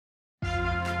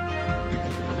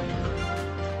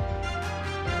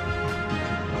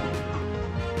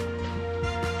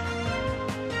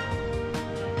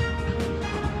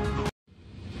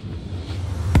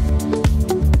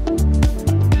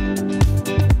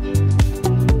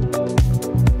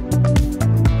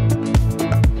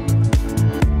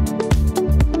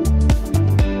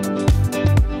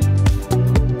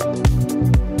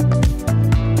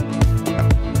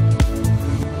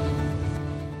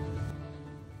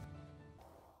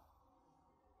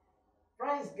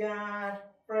God,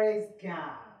 praise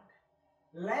God.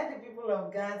 Let the people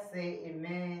of God say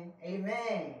amen,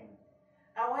 amen.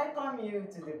 I welcome you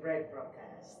to the Bread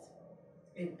Broadcast,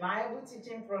 a Bible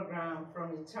teaching program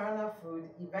from Eternal Food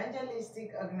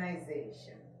Evangelistic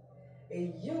Organization,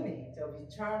 a unit of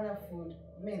Eternal Food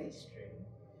Ministry,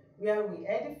 where we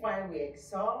edify, we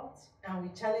exalt, and we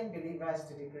challenge believers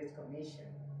to the Great Commission.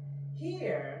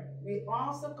 Here, we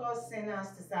also call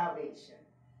sinners to salvation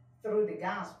through the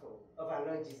gospel of our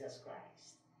Lord Jesus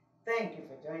Christ. Thank you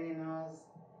for joining us.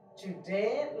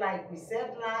 Today, like we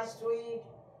said last week,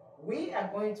 we are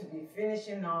going to be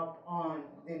finishing up on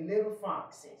the little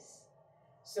foxes.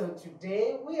 So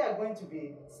today, we are going to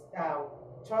be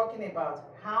talking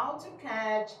about how to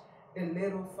catch the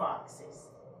little foxes.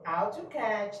 How to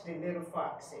catch the little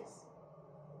foxes.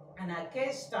 And our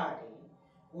case study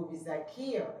will be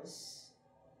Zacchaeus,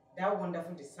 that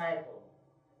wonderful disciple,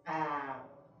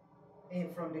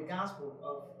 from the Gospel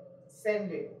of St.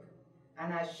 Luke.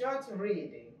 And our short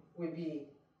reading will be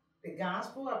the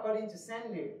Gospel according to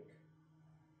St. Luke,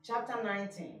 chapter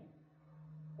 19.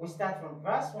 We start from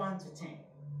verse 1 to 10.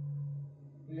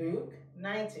 Luke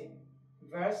 19,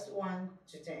 verse 1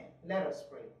 to 10. Let us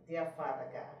pray. Dear Father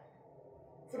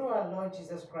God, through our Lord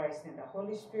Jesus Christ and the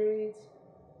Holy Spirit,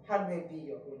 hallowed be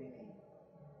your holy name.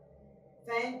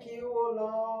 Thank you, O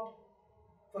Lord,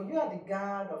 for you are the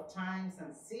God of times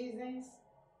and seasons.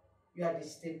 You are the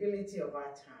stability of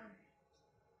our time.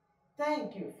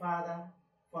 Thank you, Father,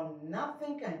 for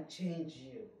nothing can change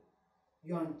you.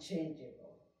 You're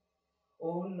unchangeable.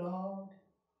 O Lord,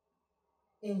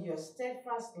 in your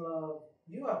steadfast love,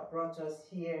 you have brought us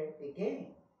here again.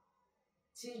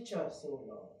 Teach us, O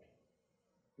Lord.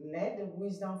 Let the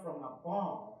wisdom from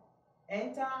above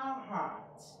enter our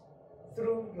hearts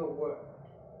through your word.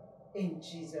 In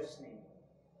Jesus' name,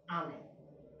 amen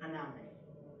and amen.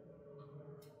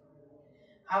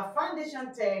 Our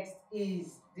foundation text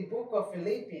is the book of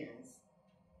Philippians,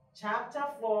 chapter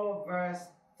 4, verse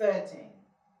 13.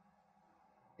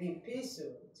 The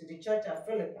epistle to the church of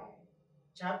Philippi,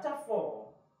 chapter 4,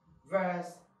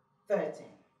 verse 13.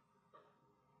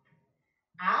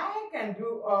 I can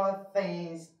do all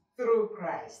things through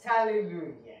Christ.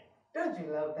 Hallelujah. Don't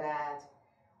you love that?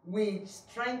 Which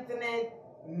strengtheneth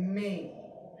me.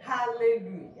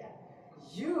 Hallelujah.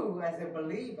 You as a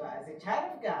believer, as a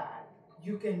child of God,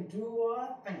 you can do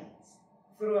all things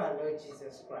through our Lord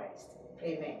Jesus Christ.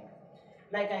 Amen.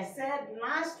 Like I said,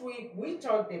 last week we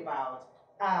talked about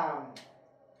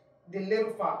the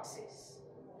little foxes.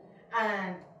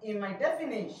 And in my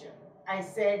definition, I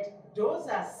said those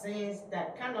are sins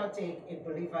that cannot take a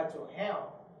believer to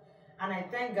hell. And I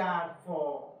thank God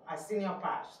for a senior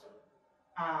pastor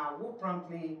who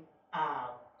promptly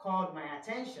called my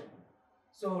attention.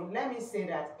 So let me say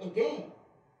that again.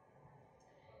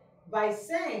 By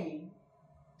saying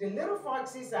the little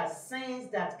foxes are sins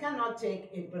that cannot take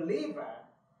a believer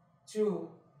to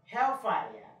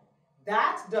hellfire,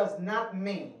 that does not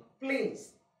mean,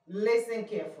 please listen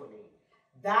carefully,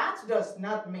 that does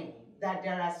not mean that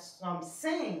there are some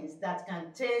sins that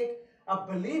can take a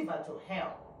believer to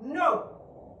hell. No.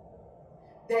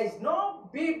 There is no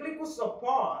biblical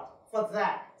support for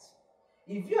that.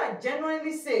 If you are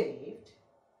genuinely saved,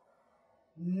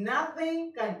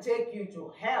 nothing can take you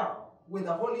to hell with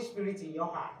the Holy Spirit in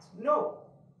your heart. No.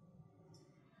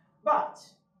 But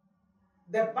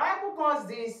the Bible calls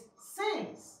these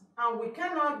sins, and we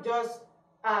cannot just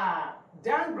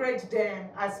downgrade them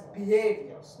as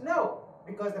behaviors. No,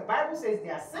 because the Bible says they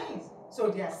are sins, so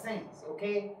they are sins,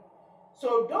 okay?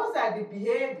 So those are the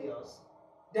behaviors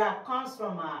that comes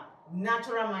from a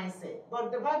natural mindset.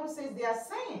 But the Bible says they are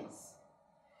sins.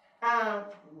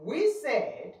 We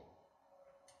said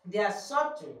they are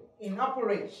subtle in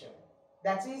operation.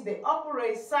 That is, they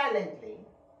operate silently,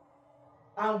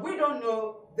 and we don't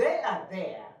know they are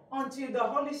there until the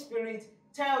Holy Spirit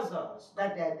tells us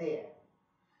that they are there.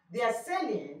 They are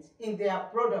salient in their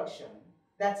production.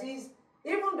 That is,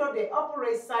 even though they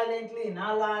operate silently in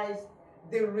our lives,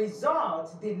 the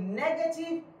result, the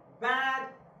negative, bad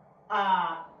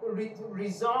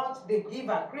result they give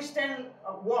a Christian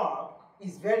work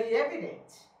is very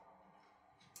evident.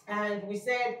 And we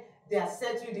said they are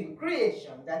settled in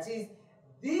creation. That is,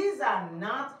 these are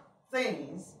not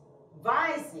things,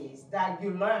 vices that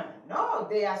you learn. No,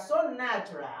 they are so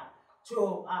natural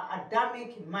to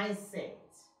Adamic mindset.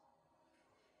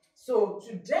 So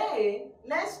today,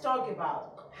 let's talk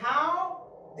about how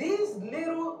these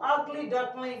little ugly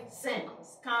duckling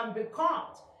sins can be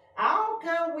caught. How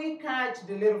can we catch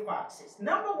the little foxes?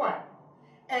 Number one,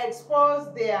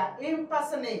 expose their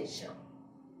impersonation.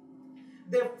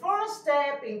 The first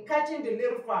step in catching the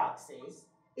little foxes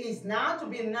is now to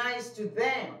be nice to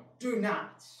them. Do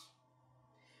not.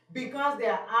 Because they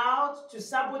are out to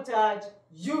sabotage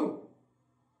you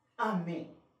and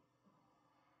me.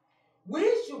 We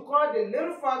should call the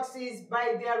little foxes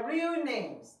by their real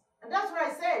names. And that's what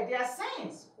I said. They are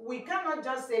saints. We cannot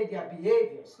just say their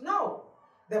behaviors. No.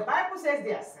 The Bible says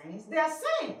they are saints. They are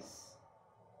saints.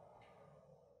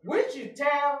 We should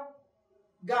tell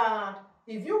God,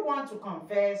 if you want to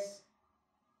confess,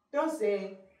 don't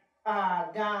say,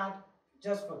 God,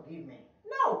 just forgive me.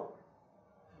 No.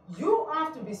 You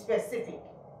have to be specific.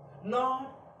 Lord,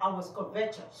 I was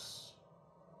covetous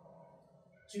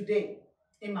today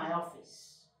in my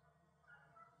office.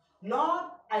 Lord,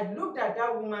 I looked at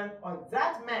that woman or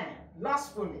that man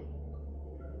lustfully.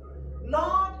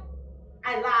 Lord,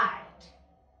 I lied.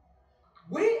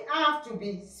 We have to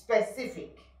be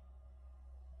specific.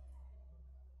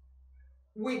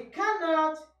 We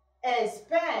cannot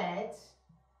expect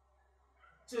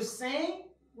to sing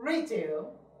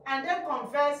retail and then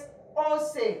confess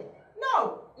wholesale.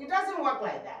 No, it doesn't work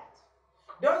like that.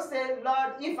 Don't say,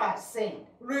 Lord, if I've sinned.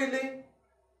 Really?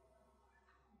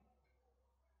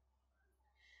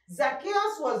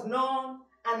 Zacchaeus was known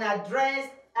and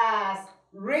addressed as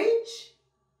rich,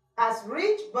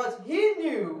 but he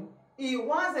knew he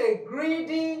was a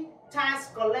greedy tax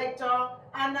collector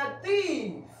and a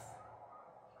thief.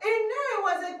 He knew he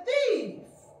was a thief.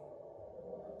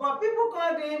 But people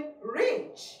called him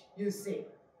rich, you see.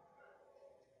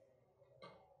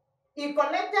 He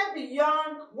collected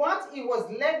beyond what he was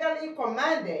legally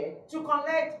commanded to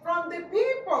collect from the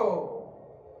people.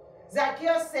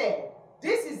 Zacchaeus said,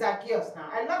 this is Zacchaeus now.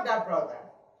 I love that brother.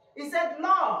 He said,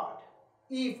 Lord,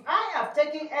 if I have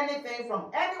taken anything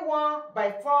from anyone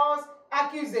by false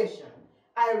accusation,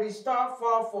 I restore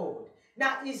fourfold.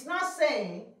 Now, he's not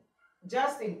saying,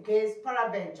 just in case,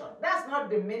 peradventure. That's not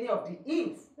the meaning of the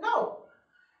if. No.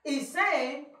 He's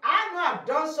saying, I know I've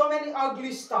done so many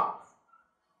ugly stuff.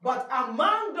 But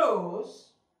among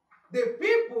those, the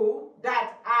people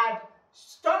that had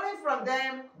stolen from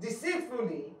them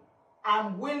deceitfully,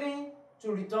 I'm willing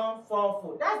to return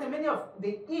fourfold. That's the meaning of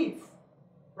the if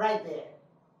right there.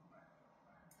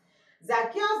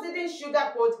 Zacchaeus didn't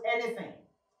sugarcoat anything.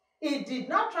 He did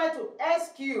not try to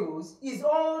excuse his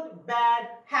old bad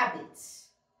habits.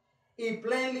 He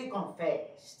plainly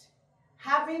confessed,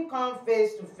 having come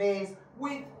face to face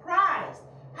with Christ.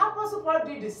 Apostle Paul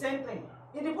did the same thing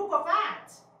in the book of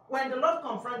Acts when the Lord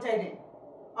confronted him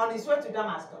on his way to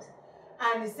Damascus.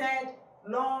 And he said,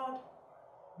 Lord,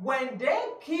 when they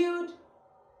killed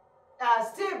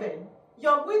Stephen,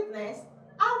 your witness,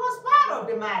 I was part of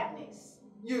the madness.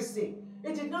 You see,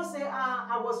 he did not say,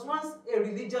 I was once a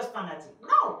religious fanatic.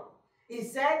 No. He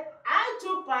said, I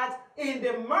took part in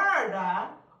the murder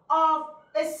of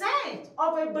a saint,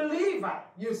 of a believer,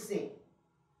 you see.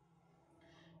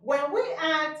 When we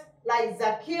act like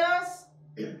Zacchaeus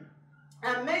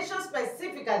and mention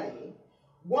specifically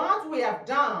what we have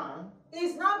done,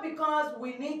 is not because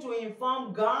we need to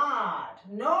inform God.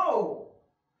 No.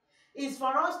 It's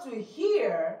for us to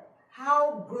hear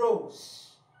how gross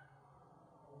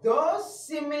those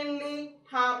seemingly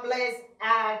harmless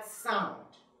acts sound,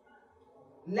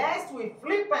 lest we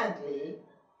flippantly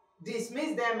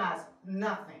dismiss them as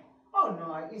nothing. Oh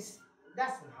no, that's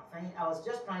nothing. I was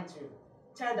just trying to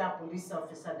tell that police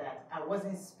officer that I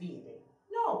wasn't speeding.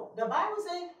 No, the Bible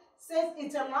says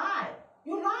it's a lie.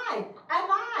 You lied.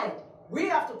 I lied. We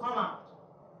have to come out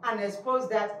and expose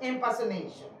that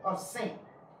impersonation of sin.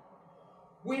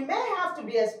 We may have to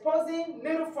be exposing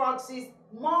little foxes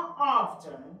more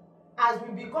often as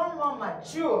we become more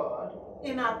matured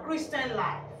in our Christian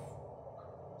life.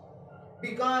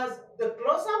 Because the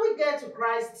closer we get to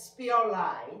Christ's pure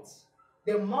light,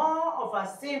 the more of our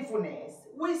sinfulness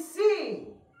we see.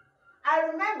 I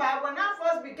remember when I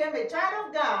first became a child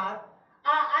of God,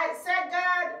 I said,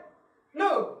 God,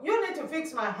 look, you need to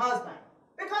fix my husband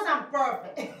because I'm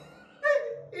perfect.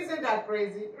 Isn't that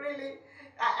crazy? Really?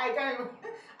 I can't even.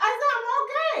 I said, I'm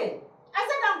okay. I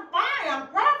said, I'm fine. I'm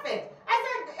perfect. I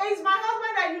said, it's my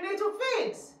husband that you need to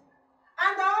fix.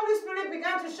 And the Holy Spirit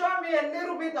began to show me a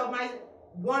little bit of my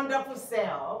wonderful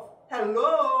self.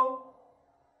 Hello?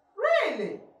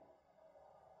 Really?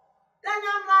 Then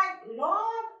I'm like,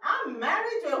 Lord, I'm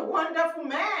married to a wonderful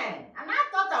man. And I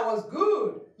thought I was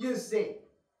good, you see.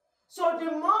 So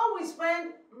the more we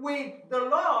spend with the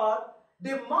Lord,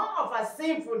 the more of our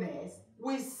sinfulness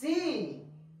we see.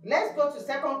 Let's go to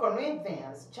 2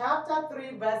 Corinthians chapter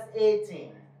 3, verse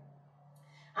 18.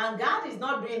 And God is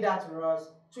not doing that to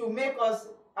us to make us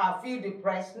feel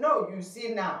depressed. No, you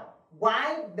see now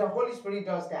why the Holy Spirit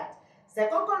does that. 2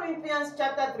 Corinthians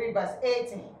chapter 3, verse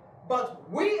 18.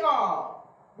 But we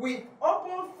all with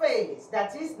open face,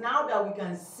 that is, now that we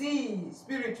can see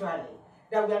spiritually,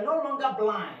 that we are no longer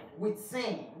blind with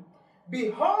sin,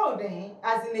 beholding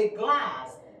as in a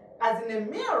glass, as in a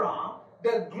mirror,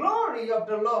 the glory of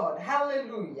the Lord.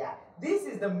 Hallelujah. This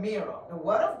is the mirror, the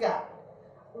Word of God.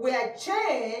 We are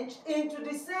changed into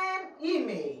the same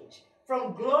image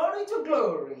from glory to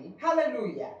glory.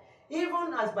 Hallelujah.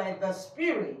 Even as by the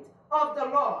Spirit of the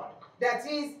Lord. That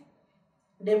is,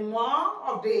 the more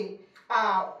of the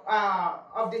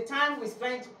time we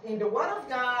spend in the Word of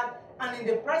God and in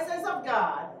the presence of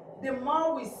God, the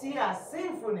more we see our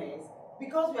sinfulness,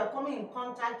 because we are coming in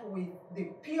contact with the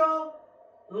pure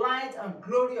light and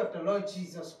glory of the Lord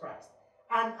Jesus Christ.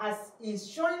 And as He's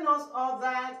showing us all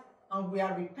that, and we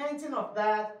are repenting of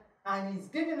that, and He's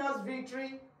giving us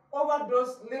victory over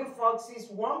those little foxes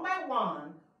one by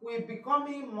one, we're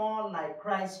becoming more like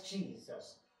Christ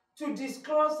Jesus. To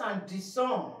disclose and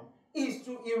disown is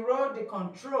to erode the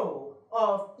control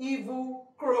of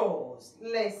evil crows.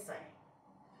 Listen.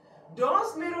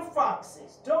 Those little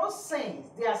foxes, those saints,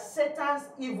 they are Satan's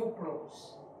evil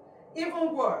crows.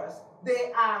 Even worse,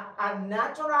 they are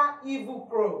unnatural evil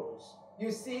crows.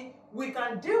 You see, we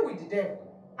can deal with the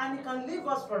devil and he can leave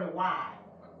us for a while.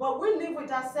 But we live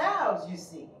with ourselves, you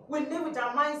see. We live with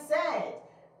our mindset.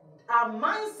 Our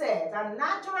mindset, our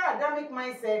natural Adamic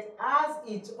mindset, has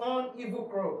its own evil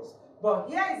crows. But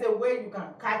here is a way you can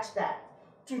catch that.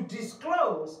 To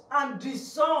disclose and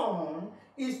disown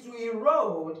is to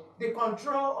erode the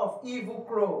control of evil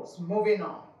crows. Moving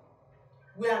on.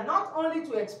 We are not only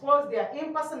to expose their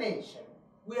impersonation,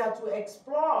 we are to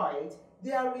exploit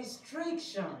their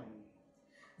restriction.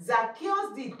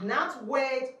 Zacchaeus did not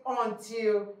wait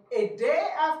until a day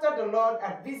after the Lord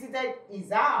had visited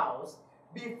his house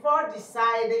before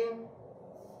deciding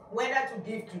whether to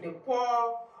give to the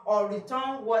poor or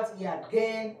return what he had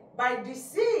gained by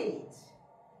deceit.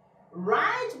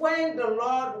 Right when the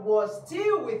Lord was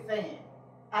still with him,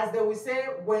 as they will say,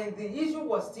 when the issue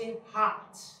was still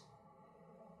hot,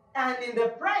 and in the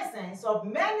presence of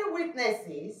many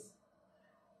witnesses,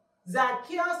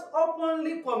 Zacchaeus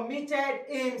openly committed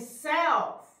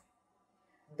himself,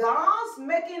 thus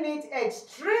making it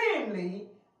extremely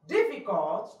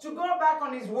difficult to go back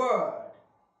on his word,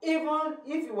 even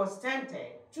if he was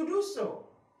tempted to do so.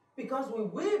 Because we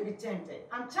will be tempted.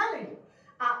 I'm telling you,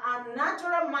 our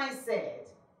natural mindset,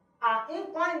 our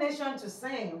inclination to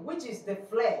sin, which is the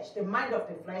flesh, the mind of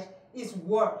the flesh, is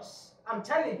worse. I'm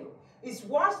telling you, it's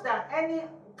worse than any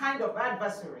kind of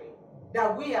adversary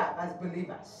that we have as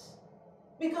believers.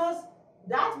 Because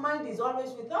that mind is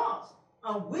always with us.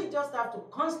 And we just have to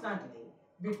constantly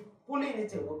be pulling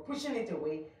it away, pushing it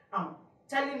away, and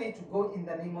telling it to go in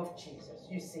the name of Jesus,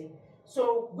 you see.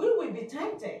 So we will be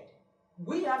tempted.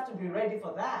 We have to be ready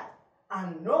for that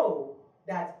and know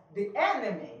that the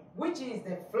enemy, which is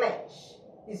the flesh,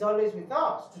 is always with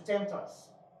us to tempt us.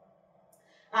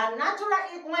 Our natural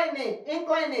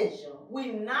inclination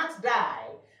will not die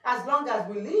as long as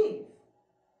we live.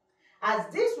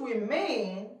 As this will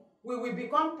mean we will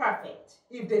become perfect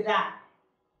if they die.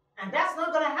 And that's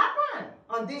not going to happen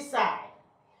on this side.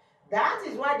 That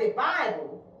is why the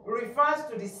Bible refers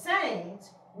to the saints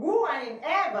who are in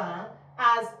heaven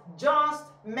as just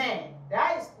men.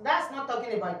 That's not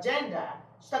talking about gender.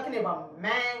 It's talking about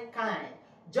mankind.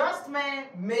 Just men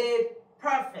made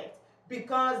perfect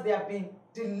because they have been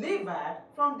delivered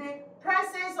from the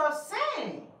presence of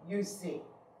sin, you see.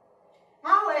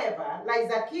 However, like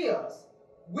Zacchaeus,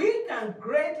 we can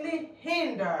greatly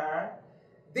hinder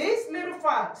these little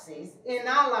foxes in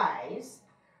our lives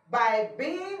by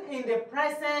being in the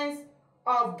presence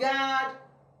of God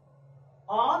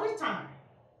all the time.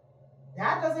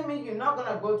 That doesn't mean you're not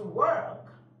going to go to work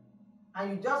and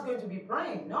you're just going to be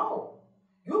praying. No.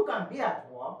 You can be at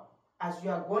work. As you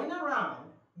are going around,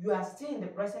 you are still in the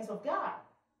presence of God.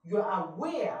 You are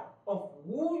aware of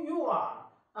who you are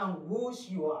and whose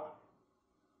you are.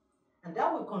 And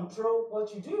that will control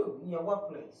what you do in your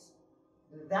workplace.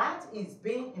 That is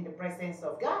being in the presence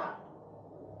of God.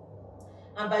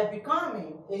 And by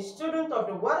becoming a student of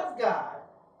the Word of God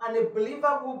and a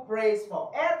believer who prays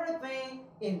for everything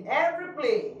in every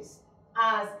place,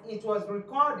 as it was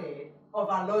recorded of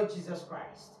our Lord Jesus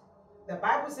Christ. The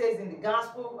Bible says in the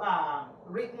Gospel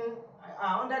written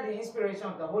under the inspiration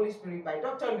of the Holy Spirit by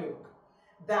Dr. Luke,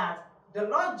 that the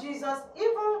Lord Jesus,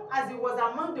 even as he was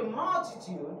among the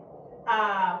multitude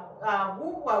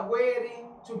who were waiting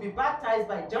to be baptized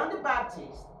by John the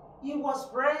Baptist, he was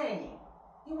praying.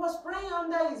 He was praying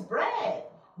under his breath.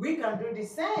 We can do the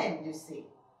same, you see.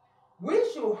 We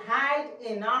should hide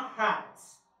in our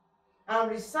hearts and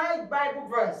recite Bible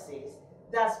verses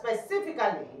that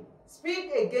specifically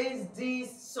speak against these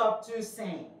subtle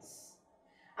sins,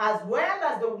 as well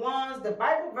as the ones, the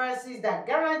Bible verses that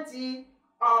guarantee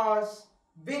us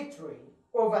victory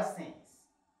over sins.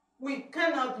 We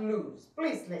cannot lose.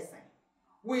 Please listen.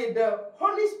 With the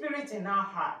Holy Spirit in our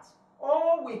hearts,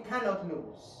 oh, we cannot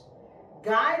lose.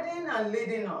 Guiding and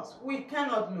leading us, we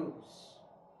cannot lose.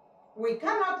 We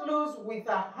cannot lose with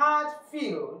a heart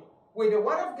filled with the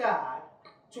Word of God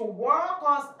to walk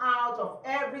us out of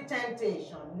every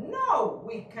temptation. No,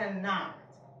 we cannot.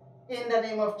 In the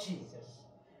name of Jesus.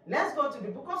 Let's go to the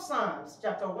book of Psalms,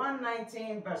 chapter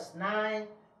 119, verse 9.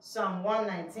 Psalm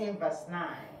 119, verse 9.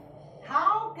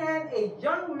 How can a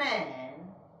young man,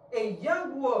 a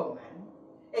young woman,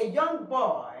 a young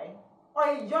boy, or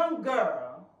a young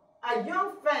girl, a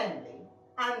young family,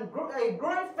 and a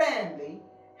growing family,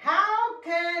 how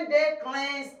can they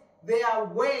cleanse their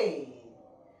way?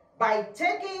 By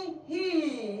taking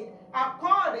heed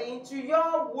according to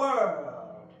your word.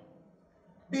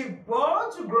 Be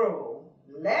bold to grow,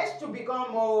 lest you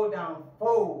become old and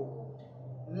fold.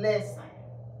 Listen.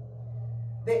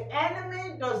 The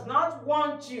enemy does not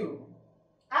want you.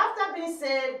 After being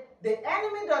saved, the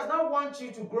enemy does not want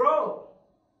you to grow.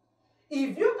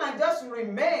 If you can just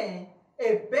remain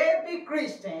a baby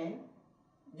Christian,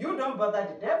 you don't bother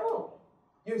the devil,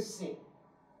 you see.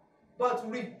 But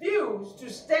refuse to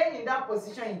stay in that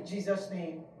position in Jesus'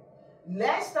 name.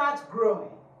 Let's start growing.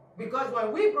 Because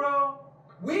when we grow,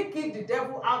 we kick the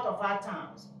devil out of our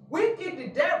towns. We kick the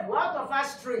devil out of our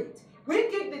street. We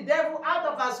kick the devil out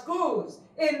of our schools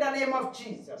in the name of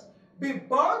Jesus. Be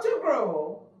bold to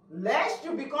grow, lest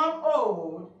you become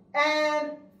old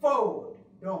and fold.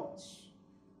 Don't.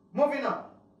 Moving on.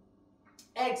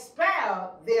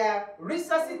 Expel their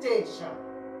resuscitation.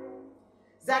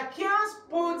 Zacchaeus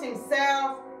put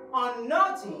himself on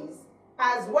notice,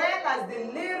 as well as the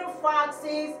little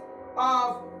foxes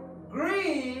of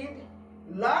greed,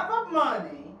 love of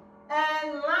money,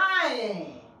 and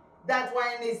lying that were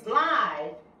in his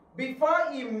life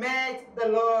before he met the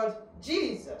Lord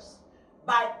Jesus.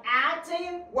 By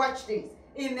acting, watch this,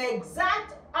 in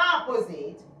exact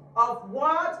opposite of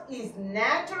what his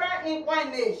natural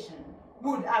inclination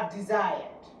would have desired.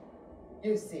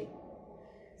 You see.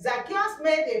 Zacchaeus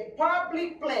made a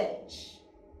public pledge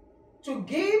to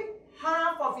give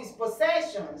half of his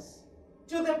possessions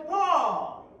to the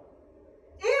poor.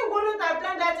 He wouldn't have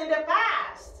done that in the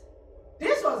past.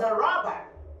 This was a robber,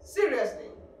 seriously.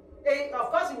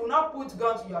 Of course, he would not put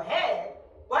gun to your head,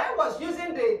 but he was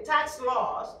using the tax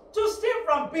laws to steal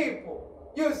from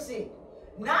people, you see.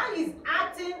 Now he's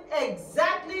acting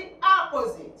exactly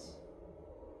opposite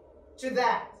to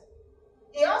that.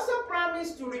 He also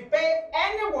promised to repay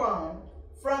anyone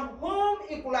from whom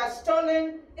he could have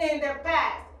stolen in the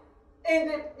past. In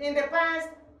the past,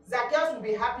 Zacchaeus would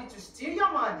be happy to steal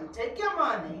your money, take your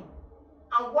money,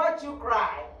 and watch you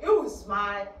cry. He would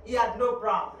smile. He had no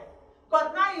problem.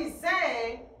 But now he's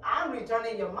saying, I'm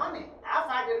returning your money. I've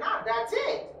had enough. That's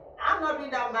it. I'm not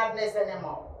doing that madness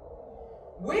anymore.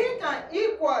 We can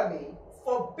equally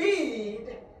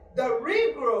forbid the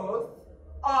regrowth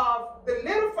of the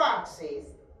little foxes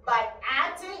by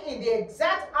acting in the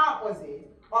exact opposite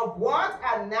of what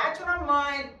a natural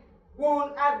mind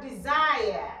would have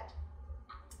desired.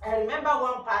 I remember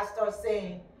one pastor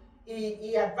saying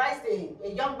he advised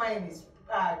a young man in his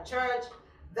church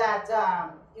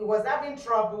that he was having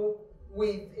trouble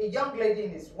with a young lady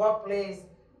in his workplace.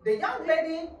 The young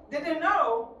lady didn't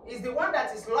know is the one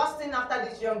that is lusting after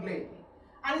this young lady.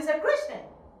 And he's a Christian.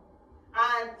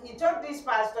 And he told this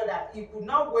pastor that he could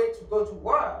not wait to go to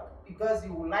work because he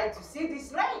would like to see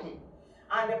this lady.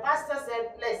 And the pastor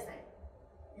said, listen,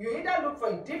 you either look for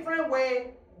a different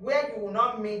way where you will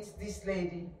not meet this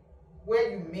lady,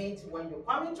 where you meet when you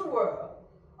come into work,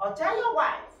 or tell your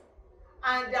wife.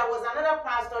 And there was another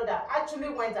pastor that actually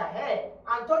went ahead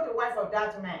and told the wife of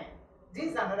that man,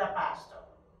 this is another pastor.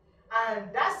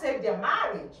 And that saved their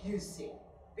marriage, you see.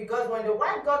 Because when the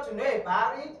wife got to know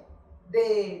about it,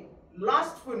 the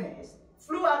lustfulness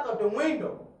flew out of the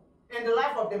window in the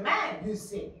life of the man, you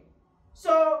see.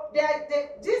 So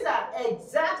these are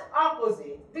exact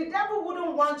opposite. The devil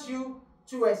wouldn't want you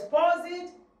to expose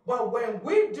it, but when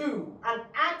we do and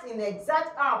act in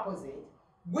exact opposite,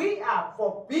 we are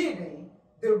forbidding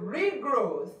the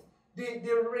regrowth, the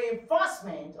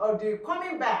reinforcement, or the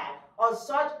coming back of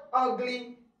such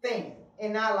ugly things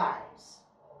in our lives.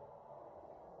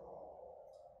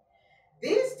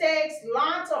 This takes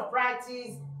lots of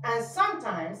practice and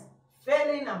sometimes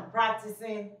failing and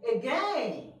practicing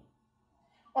again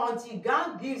until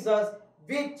God gives us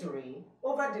victory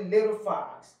over the little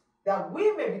fox that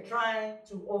we may be trying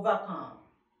to overcome.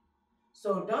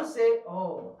 So don't say,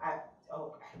 I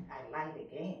lied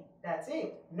again. That's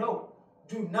it. No.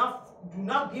 Do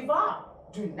not give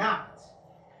up. Do not.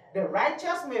 The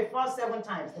righteous may fall 7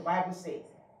 times, the Bible says.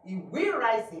 He will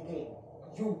rise again.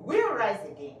 You will rise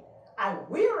again. I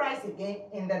will rise again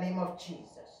in the name of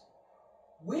Jesus.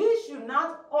 We should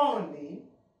not only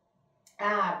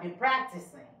be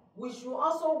practicing, we should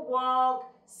also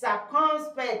walk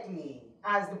circumspectly,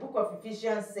 as the book of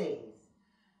Ephesians says.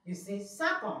 You see,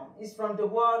 circum is from the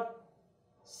word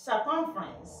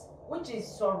circumference, which is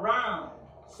surround,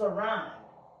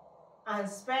 and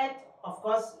spect, of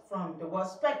course, from the word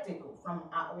spectacle,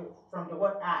 from the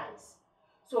word eyes.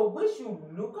 So we should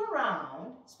look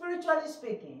around, spiritually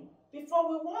speaking, before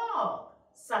we walk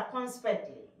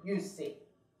circumspectly, you see.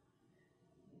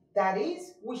 That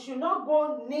is, we should not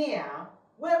go near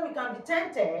where we can be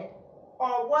tempted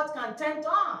or what can tempt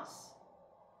us.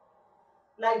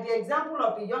 Like the example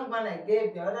of the young man I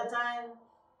gave the other time,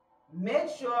 make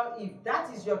sure if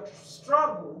that is your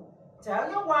struggle, tell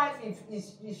your wife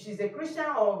if she's a Christian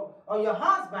or your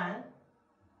husband.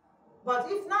 But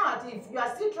if not, if you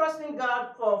are still trusting God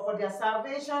for their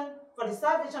salvation, for the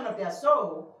salvation of their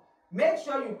soul, make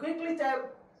sure you quickly tell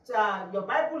your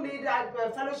Bible leader,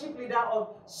 fellowship leader,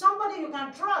 or somebody you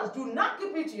can trust. Do not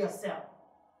keep it to yourself.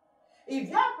 If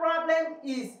your problem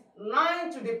is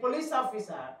lying to the police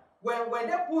officer when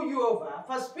they pull you over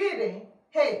for speeding,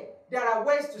 hey, there are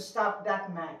ways to stop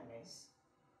that madness.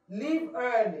 Leave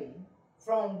early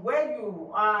from where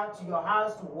you are to your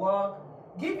house to work.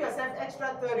 Give yourself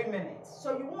extra 30 minutes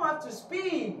so you won't have to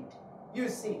speed. You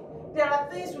see, there are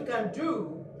things we can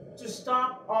do to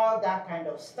stop all that kind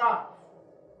of stuff.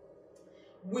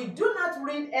 We do not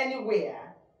read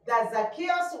anywhere that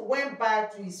Zacchaeus went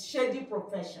back to his shady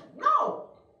profession. No,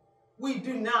 we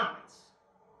do not.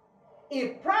 He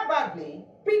probably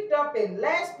picked up a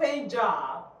less paying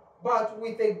job, but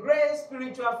with a great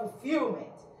spiritual fulfillment.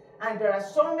 And there are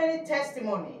so many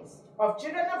testimonies of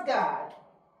children of God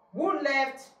who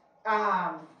left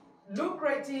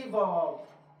lucrative or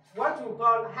what you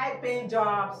call high-paying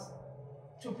jobs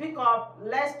to pick up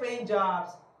less-paying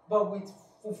jobs, but with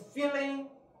fulfilling,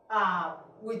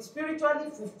 with spiritually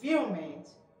fulfillment,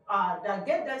 that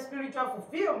get them spiritual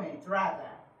fulfillment rather,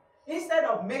 instead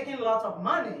of making lots of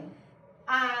money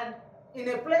and in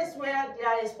a place where they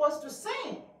are exposed to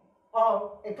sin,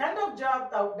 or a kind of job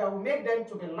that will make them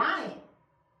to be lying.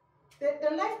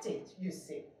 They left it, you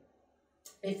see.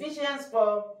 Ephesians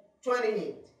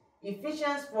 4:28.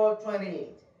 Ephesians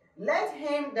 4:28. Let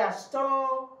him that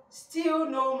stole steal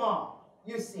no more,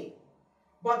 you see,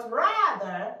 but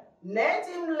rather let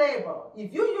him labor.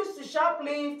 If you used to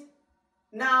shoplift,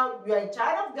 now you are a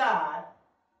child of God,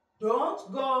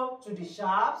 don't go to the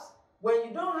shops when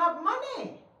you don't have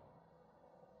money.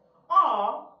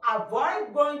 Or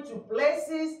avoid going to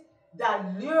places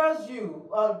that lures you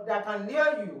or that can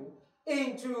lure you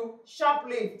into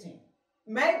shoplifting.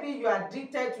 Maybe you are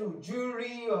addicted to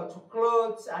jewelry or to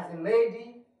clothes as a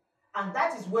lady, and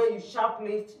that is where you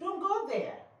shoplift. Don't go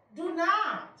there. Do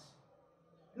not.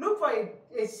 Look for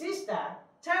a sister.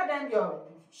 Tell them your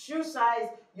shoe size,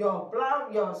 your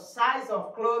blouse, your size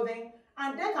of clothing,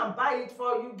 and they can buy it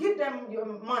for you. Give them your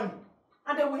money,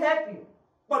 and they will help you.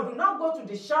 But do not go to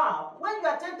the shop when you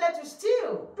are tempted to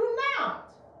steal. Do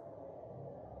not.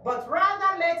 But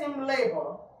rather let him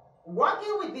labor,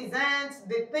 working with his hands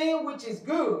the thing which is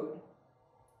good,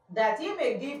 that he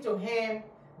may give to him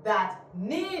that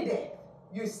needeth.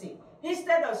 You see,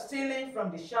 instead of stealing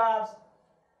from the shops,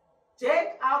 take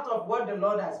out of what the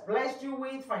Lord has blessed you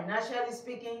with, financially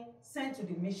speaking, send to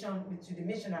the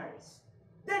missionaries.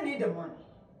 They need the money.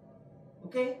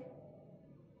 Okay?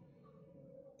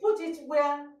 Put it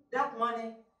where that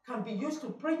money can be used to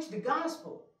preach the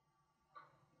gospel.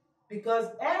 Because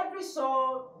every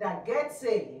soul that gets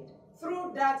saved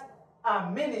through that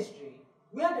ministry,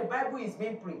 where the Bible is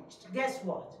being preached, guess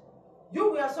what?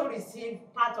 You will also receive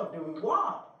part of the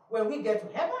reward when we get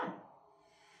to heaven.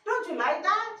 Don't you like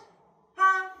that?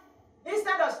 Huh?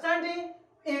 Instead of standing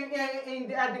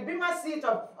at the bema seat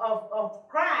of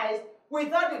Christ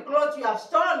with all the clothes you have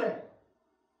stolen.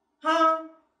 Huh?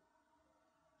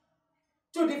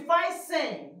 To defy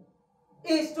sin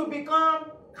is to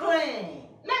become clean.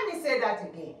 Let me say that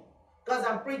again, because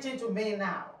I'm preaching to me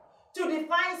now. To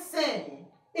defy sin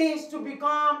is to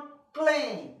become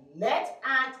clean. Let's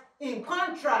act in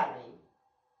contrary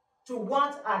to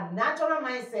what our natural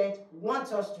mindset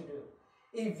wants us to do.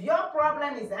 If your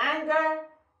problem is anger,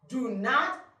 do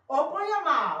not open your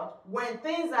mouth when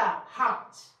things are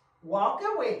hot. Walk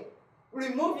away.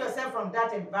 Remove yourself from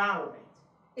that environment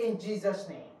in Jesus'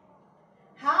 name.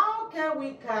 How can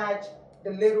we catch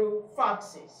the little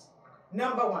foxes?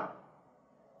 Number one,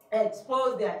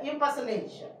 expose their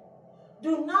impersonation.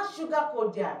 Do not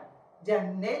sugarcoat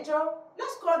their nature.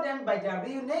 Let's call them by their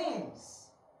real names.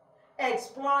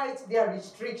 Exploit their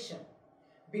restriction.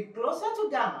 Be closer to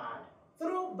God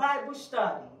through Bible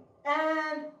study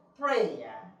and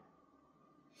prayer.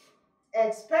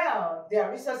 Expel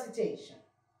their resuscitation.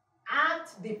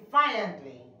 Act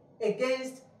defiantly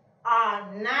against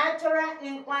our natural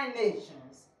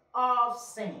inclinations of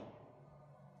sin.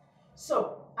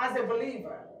 So, as a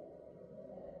believer,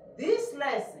 this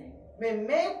lesson may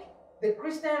make the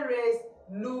Christian race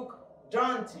look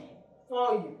daunting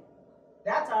for you.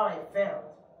 That's how I felt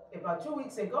about 2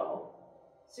 weeks ago.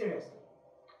 Seriously.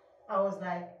 I was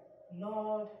like,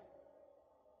 Lord,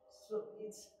 so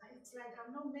it's like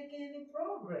I'm not making any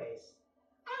progress.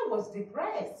 I was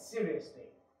depressed, seriously.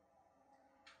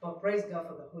 But praise God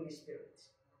for the Holy Spirit.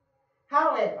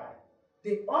 However,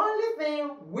 the only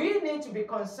thing we need to be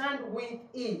concerned with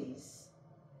is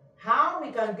how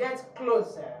we can get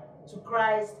closer to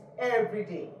Christ every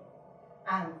day.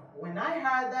 And when I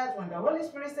heard that, when the Holy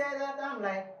Spirit said that, I'm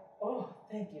like, oh,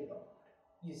 thank you, Lord.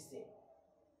 You see.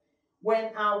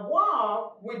 When our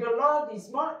walk with the Lord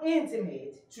is more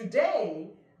intimate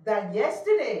today than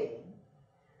yesterday,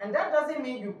 and that doesn't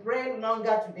mean you pray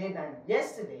longer today than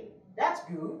yesterday. That's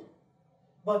good.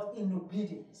 But in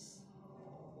obedience.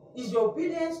 Is your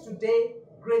obedience today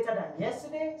greater than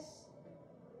yesterday's?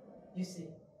 You see.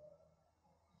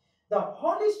 The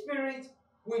Holy Spirit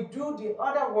will do the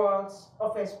other works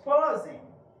of exposing,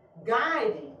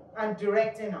 guiding, and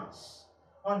directing us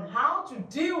on how to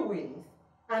deal with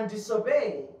and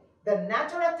disobey the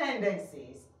natural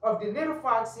tendencies of the little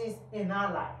foxes in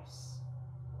our lives.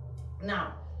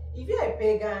 Now, if you're a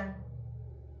pagan,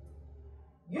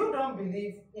 you don't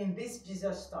believe in this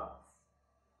Jesus stuff.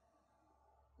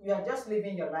 You are just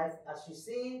living your life as you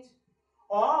see it.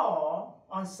 Or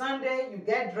on Sunday, you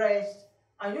get dressed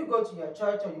and you go to your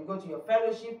church or you go to your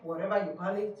fellowship, whatever you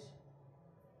call it.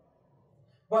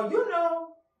 But you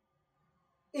know,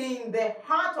 in the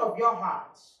heart of your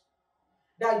heart,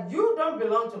 that you don't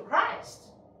belong to Christ,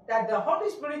 that the Holy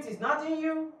Spirit is not in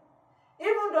you.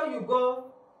 Even though you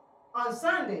go on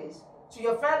Sundays to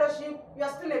your fellowship, you are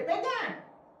still a pagan.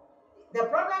 The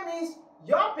problem is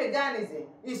your paganism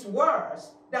is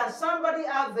worse than somebody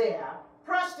out there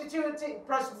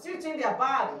prostituting their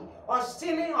body or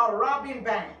stealing or robbing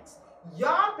banks.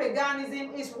 Your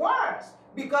paganism is worse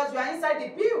because you are inside the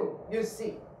pew, you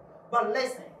see. But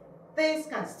listen, things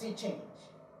can still change.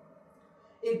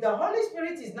 If the Holy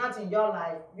Spirit is not in your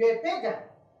life, you're a pagan.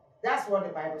 That's what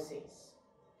the Bible says.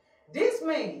 This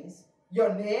means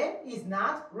your name is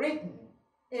not written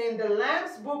in the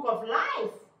Lamb's book of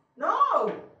life.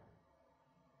 No.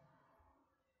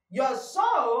 Your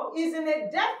soul is in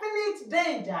a definite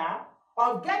danger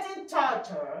of getting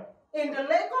tortured in the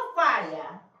lake of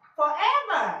fire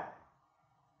forever.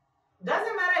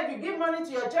 Doesn't matter if you give money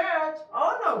to your church.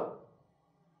 Oh no.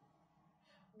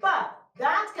 But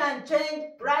that can change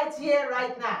right here,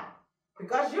 right now.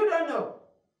 Because you don't know.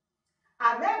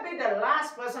 I may be the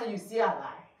last person you see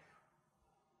alive.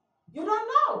 You don't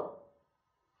know.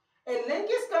 A link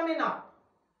is coming up.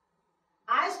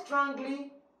 I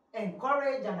strongly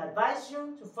encourage and advise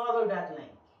you to follow that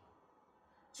link.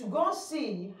 To go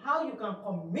see how you can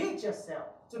commit yourself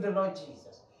to the Lord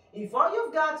Jesus. If all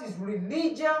you've got is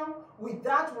religion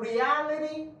without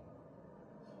reality,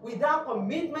 without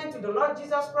commitment to the Lord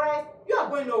Jesus Christ, you are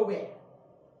going nowhere.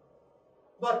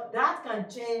 But that can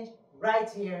change right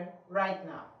here, right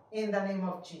now, in the name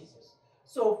of Jesus.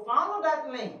 So follow that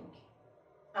link,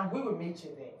 and we will meet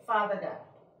you there. Father God,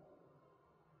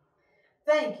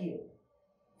 thank you,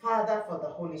 Father, for the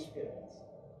Holy Spirit,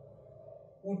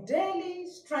 who daily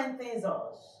strengthens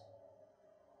us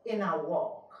in our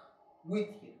walk with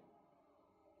you.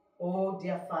 Oh,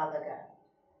 dear Father God,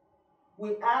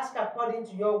 we ask according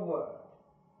to your word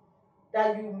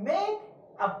that you make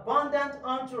abundant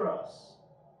unto us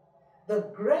the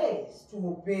grace to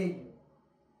obey you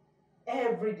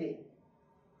every day,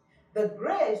 the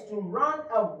grace to run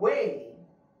away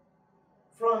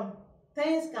from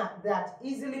things that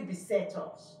easily beset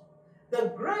us,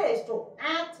 the grace to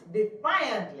act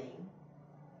defiantly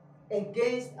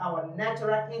against our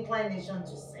natural inclination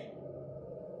to sin.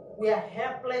 We are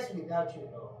helpless without you,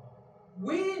 Lord.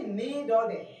 We need all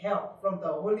the help from the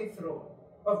holy throne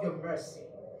of your mercy.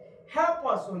 Help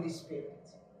us, Holy Spirit.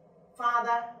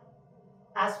 Father,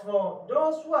 as for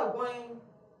those who are going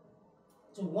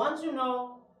to want to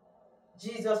know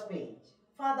Jesus' page,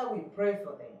 Father, we pray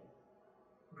for them.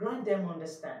 Grant them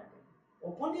understanding.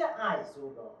 Open their eyes,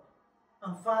 O Lord.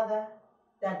 And Father,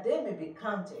 that they may be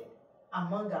counted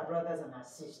among our brothers and our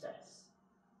sisters.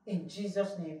 In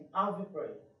Jesus' name, I'll be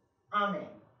praying. Amen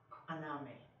and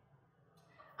amen.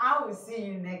 I will see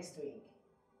you next week.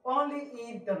 Only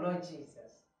if the Lord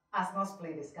Jesus has not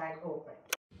split the sky open.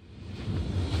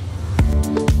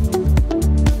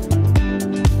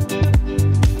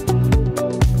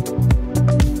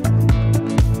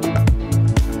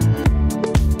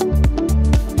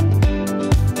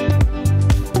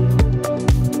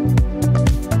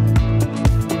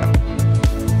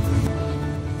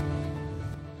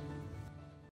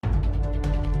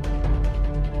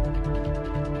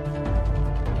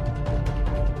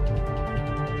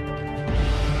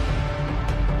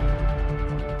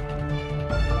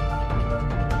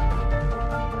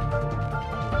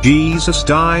 Jesus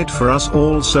died for us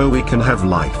all so we can have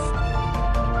life.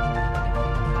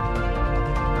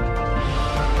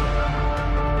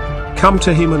 Come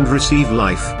to him and receive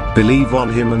life, believe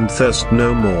on him and thirst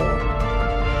no more.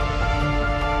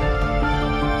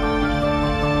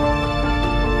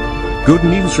 Good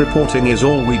news reporting is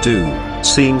all we do,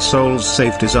 seeing souls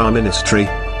saved is our ministry.